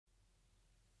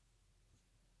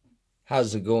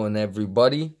How's it going,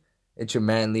 everybody? It's your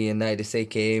man Leonidas,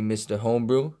 aka Mr.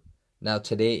 Homebrew. Now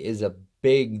today is a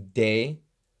big day,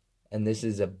 and this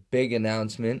is a big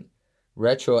announcement.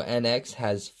 Retro NX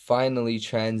has finally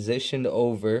transitioned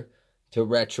over to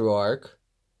RetroArch,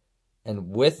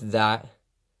 and with that,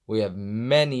 we have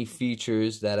many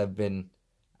features that have been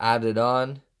added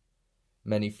on,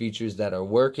 many features that are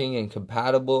working and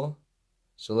compatible.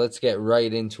 So let's get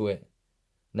right into it.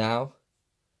 Now,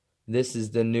 this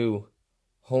is the new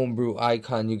Homebrew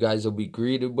icon you guys will be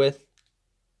greeted with.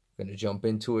 I'm going to jump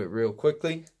into it real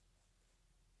quickly.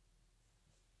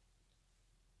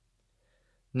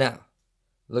 Now,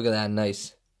 look at that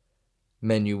nice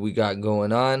menu we got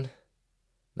going on.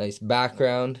 Nice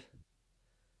background,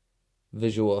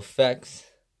 visual effects,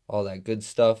 all that good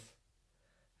stuff.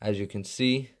 As you can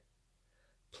see,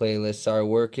 playlists are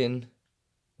working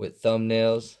with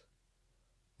thumbnails,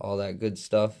 all that good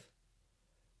stuff.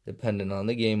 Depending on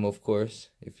the game, of course,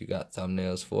 if you got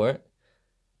thumbnails for it.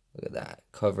 Look at that.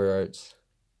 Cover arts.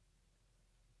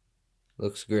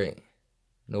 Looks great.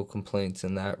 No complaints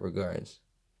in that regards.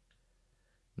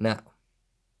 Now,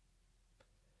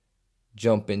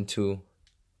 jump into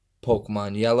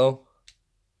Pokemon Yellow.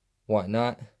 Why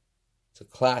not? It's a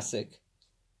classic.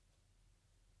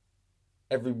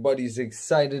 Everybody's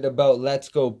excited about Let's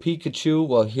Go Pikachu.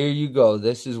 Well, here you go.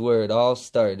 This is where it all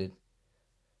started.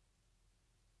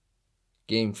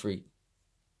 Game Freak.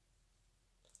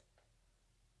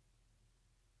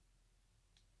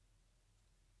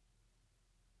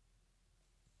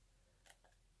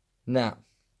 Now,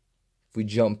 if we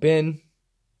jump in,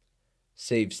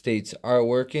 save states are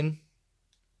working.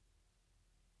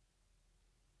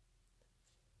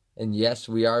 And yes,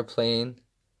 we are playing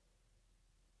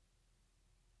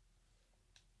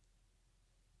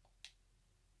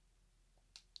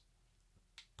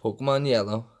Pokemon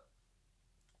Yellow.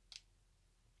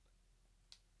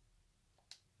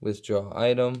 Withdraw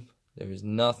item. There's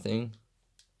nothing.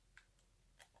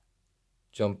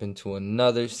 Jump into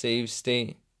another save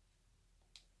state.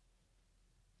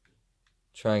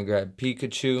 Try and grab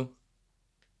Pikachu.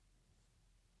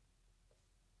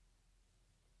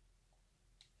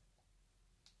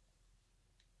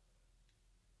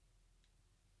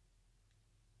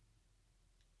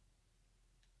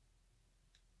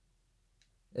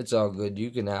 It's all good. You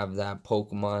can have that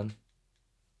Pokemon.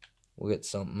 We'll get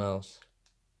something else.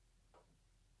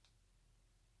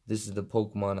 This is the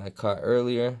Pokemon I caught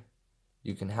earlier.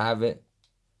 You can have it.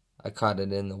 I caught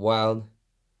it in the wild,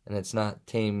 and it's not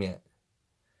tame yet.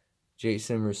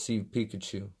 Jason received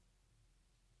Pikachu.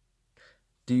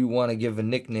 Do you want to give a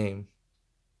nickname?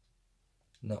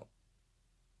 No.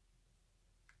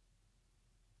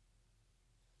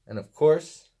 And of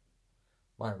course,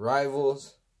 my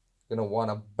rivals are going to want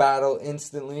to battle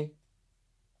instantly.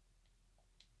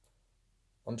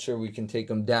 I'm sure we can take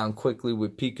them down quickly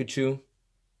with Pikachu.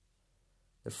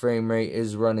 The frame rate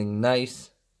is running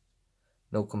nice.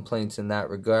 No complaints in that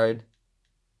regard.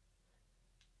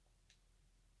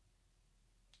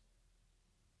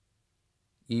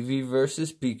 Eevee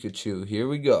versus Pikachu. Here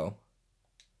we go.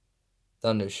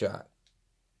 Thundershot.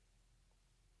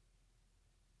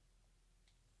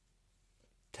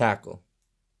 Tackle.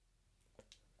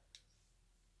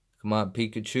 Come on,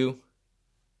 Pikachu.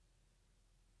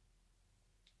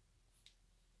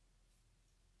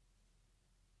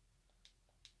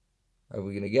 Are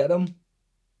we going to get him?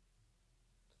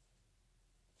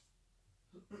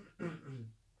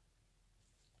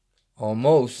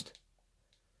 Almost.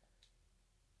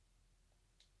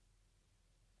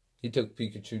 He took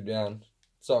Pikachu down.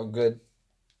 It's all good.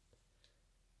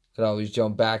 Could always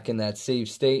jump back in that save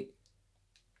state.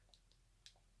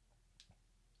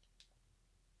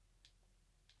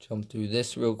 Jump through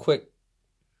this real quick.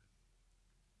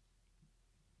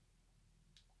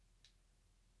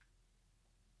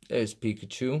 There's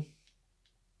Pikachu.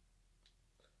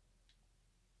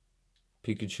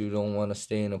 Pikachu don't want to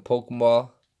stay in a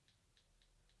Pokeball.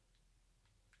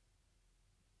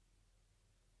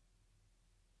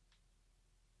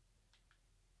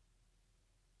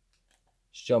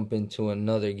 Let's jump into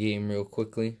another game real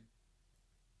quickly.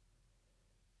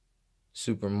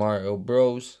 Super Mario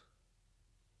Bros.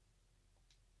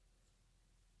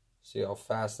 See how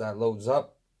fast that loads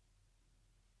up.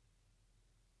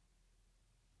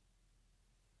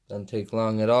 Doesn't take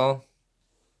long at all.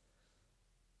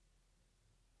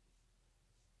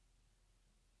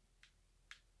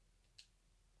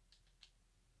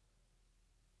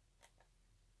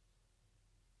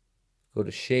 Go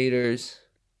to shaders.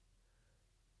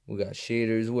 We got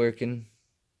shaders working.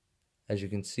 As you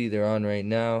can see, they're on right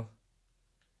now.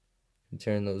 You can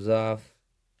turn those off.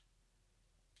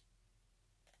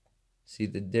 See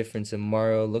the difference in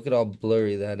Mario? Look at how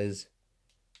blurry that is.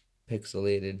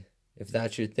 Pixelated. If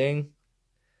that's your thing,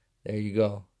 there you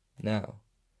go. Now,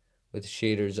 with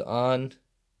shaders on,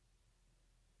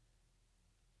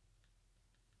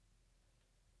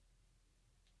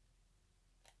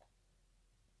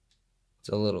 it's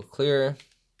a little clearer.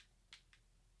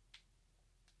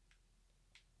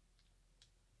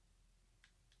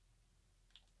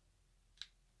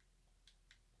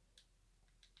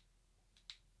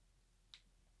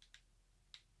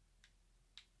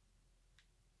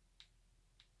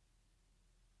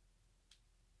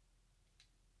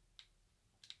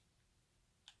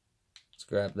 Let's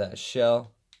grab that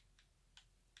shell.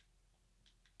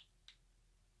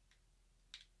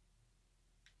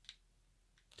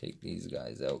 Take these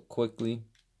guys out quickly.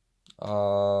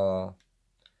 There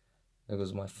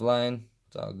goes my flying.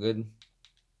 It's all good.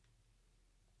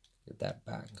 Get that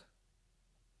back.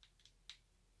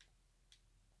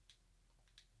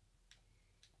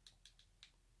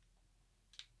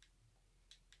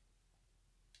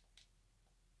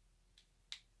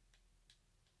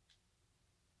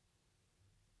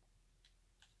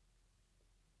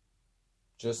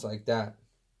 Just like that.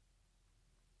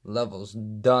 Level's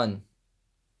done.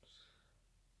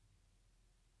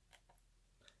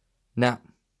 Now,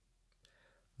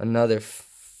 another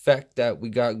effect that we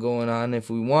got going on,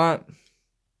 if we want,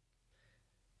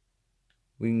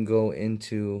 we can go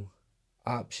into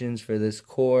options for this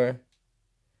core,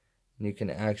 and you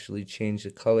can actually change the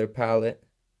color palette.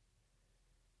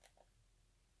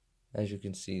 As you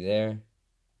can see there,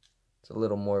 it's a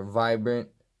little more vibrant.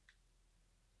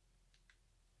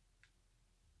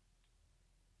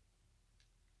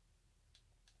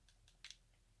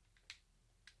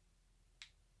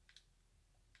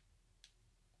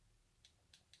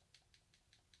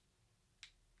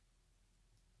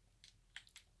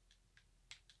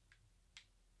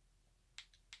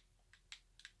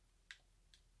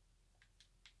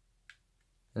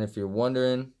 And if you're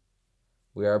wondering,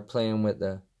 we are playing with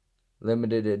the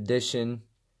limited edition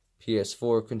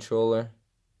Ps4 controller.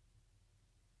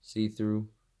 See-through.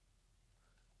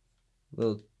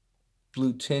 Little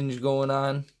blue tinge going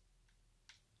on.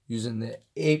 Using the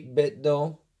 8-bit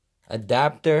though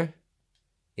adapter.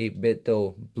 8-bit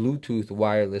though Bluetooth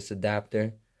wireless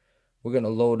adapter. We're going to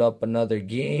load up another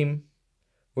game.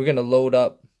 We're going to load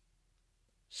up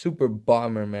Super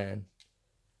Bomberman.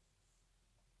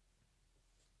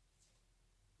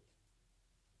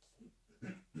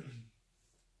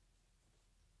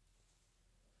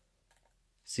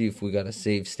 See if we got a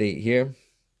save state here.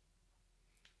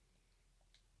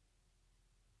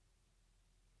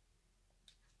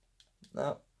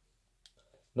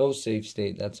 No save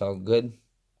state, that's all good.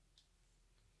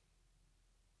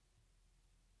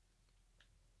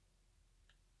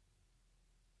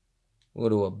 We'll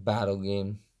do a battle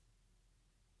game.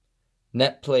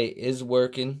 NetPlay is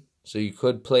working, so you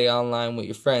could play online with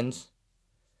your friends.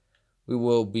 We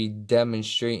will be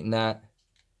demonstrating that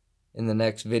in the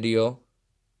next video.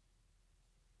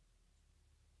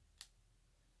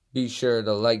 Be sure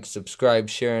to like, subscribe,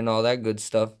 share, and all that good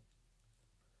stuff.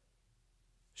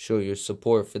 Show your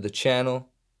support for the channel,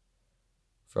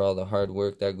 for all the hard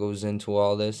work that goes into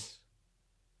all this.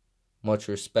 Much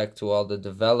respect to all the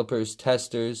developers,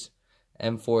 testers,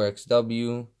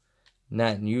 M4XW,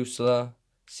 NATINUSALA,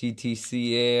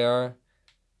 CTCAER.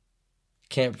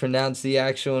 Can't pronounce the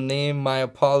actual name. My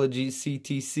apologies,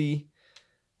 CTC.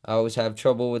 I always have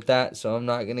trouble with that, so I'm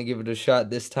not going to give it a shot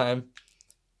this time.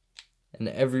 And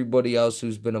everybody else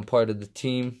who's been a part of the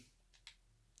team.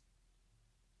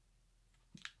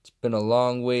 It's been a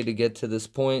long way to get to this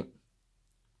point.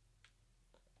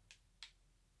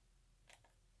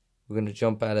 We're going to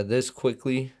jump out of this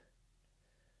quickly.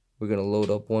 We're going to load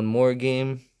up one more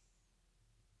game.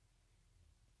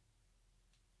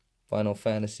 Final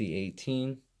Fantasy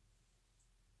 18.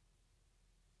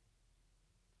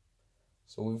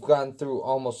 So we've gone through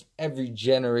almost every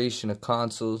generation of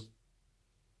consoles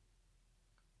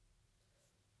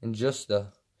in just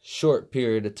a short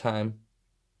period of time.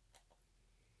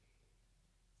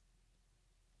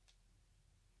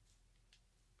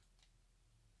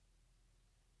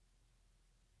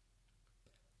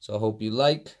 So I hope you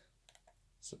like,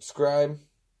 subscribe,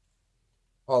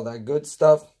 all that good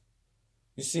stuff.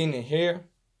 You seen it here?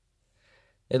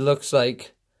 It looks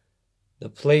like the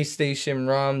PlayStation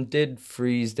ROM did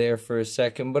freeze there for a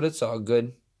second, but it's all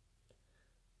good.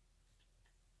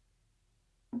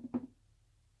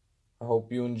 I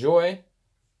hope you enjoy.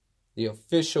 The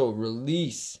official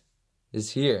release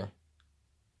is here.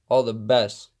 All the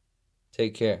best.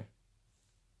 Take care.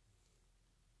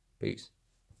 Peace.